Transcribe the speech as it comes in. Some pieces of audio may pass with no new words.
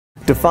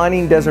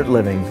Defining Desert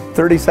Living,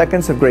 30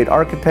 seconds of great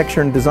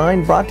architecture and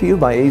design, brought to you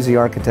by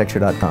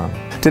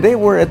azarchitecture.com. Today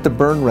we're at the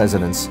Byrne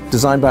residence,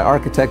 designed by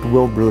architect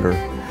Will Bruder.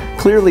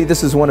 Clearly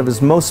this is one of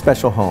his most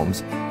special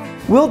homes.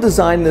 Will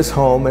designed this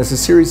home as a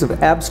series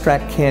of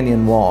abstract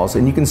canyon walls,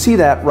 and you can see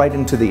that right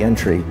into the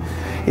entry.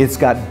 It's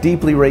got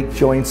deeply raked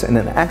joints and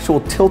an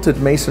actual tilted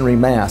masonry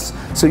mass,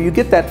 so you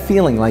get that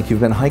feeling like you've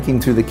been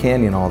hiking through the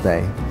canyon all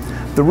day.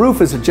 The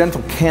roof is a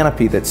gentle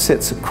canopy that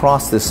sits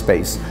across this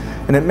space,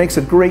 and it makes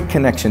a great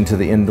connection to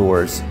the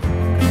indoors.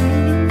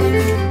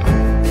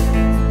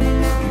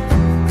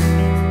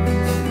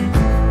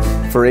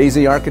 For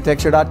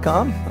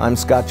azarchitecture.com, I'm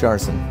Scott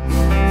Jarson.